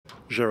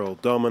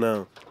Gerald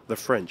Darmanin, the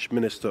French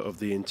Minister of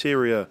the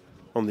Interior,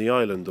 on the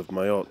island of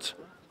Mayotte.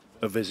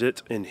 A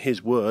visit, in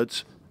his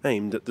words,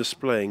 aimed at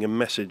displaying a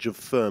message of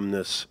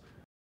firmness.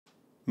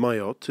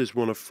 Mayotte is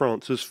one of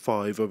France's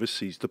 5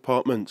 overseas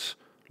departments,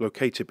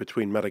 located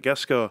between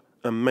Madagascar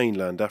and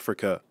mainland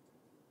Africa.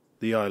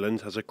 The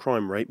island has a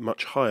crime rate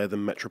much higher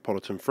than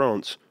metropolitan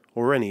France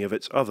or any of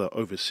its other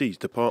overseas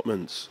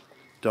departments.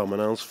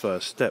 Darmanin's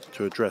first step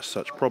to address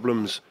such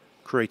problems,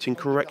 creating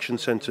correction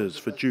centres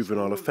for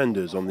juvenile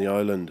offenders on the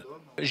island.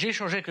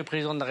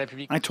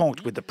 I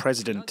talked with the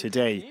President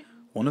today.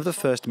 One of the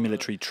first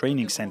military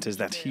training centres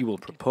that he will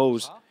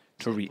propose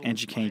to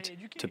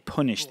re-educate, to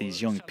punish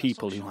these young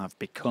people who have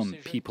become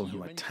people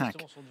who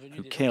attack,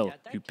 who kill,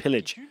 who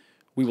pillage.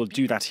 We will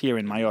do that here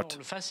in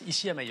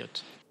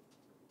Mayotte.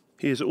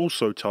 He is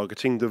also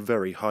targeting the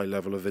very high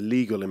level of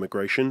illegal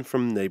immigration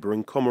from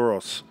neighbouring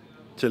Comoros.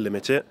 To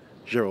limit it,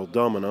 Gerald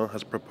Darmanin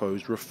has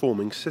proposed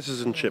reforming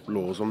citizenship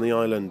laws on the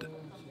island.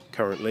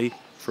 Currently,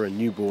 for a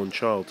newborn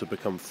child to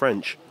become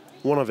French,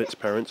 one of its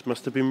parents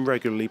must have been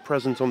regularly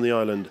present on the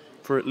island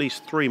for at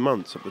least 3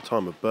 months at the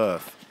time of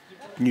birth.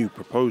 New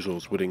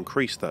proposals would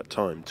increase that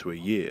time to a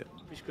year.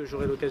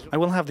 I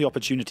will have the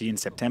opportunity in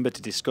September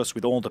to discuss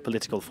with all the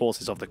political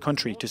forces of the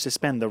country to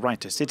suspend the right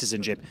to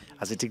citizenship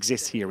as it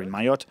exists here in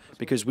Mayotte,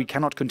 because we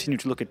cannot continue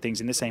to look at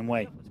things in the same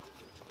way.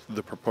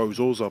 The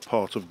proposals are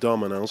part of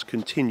Darmanin's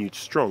continued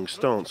strong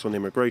stance on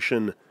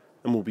immigration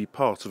and will be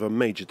part of a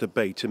major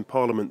debate in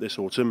Parliament this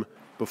autumn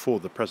before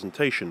the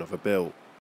presentation of a bill.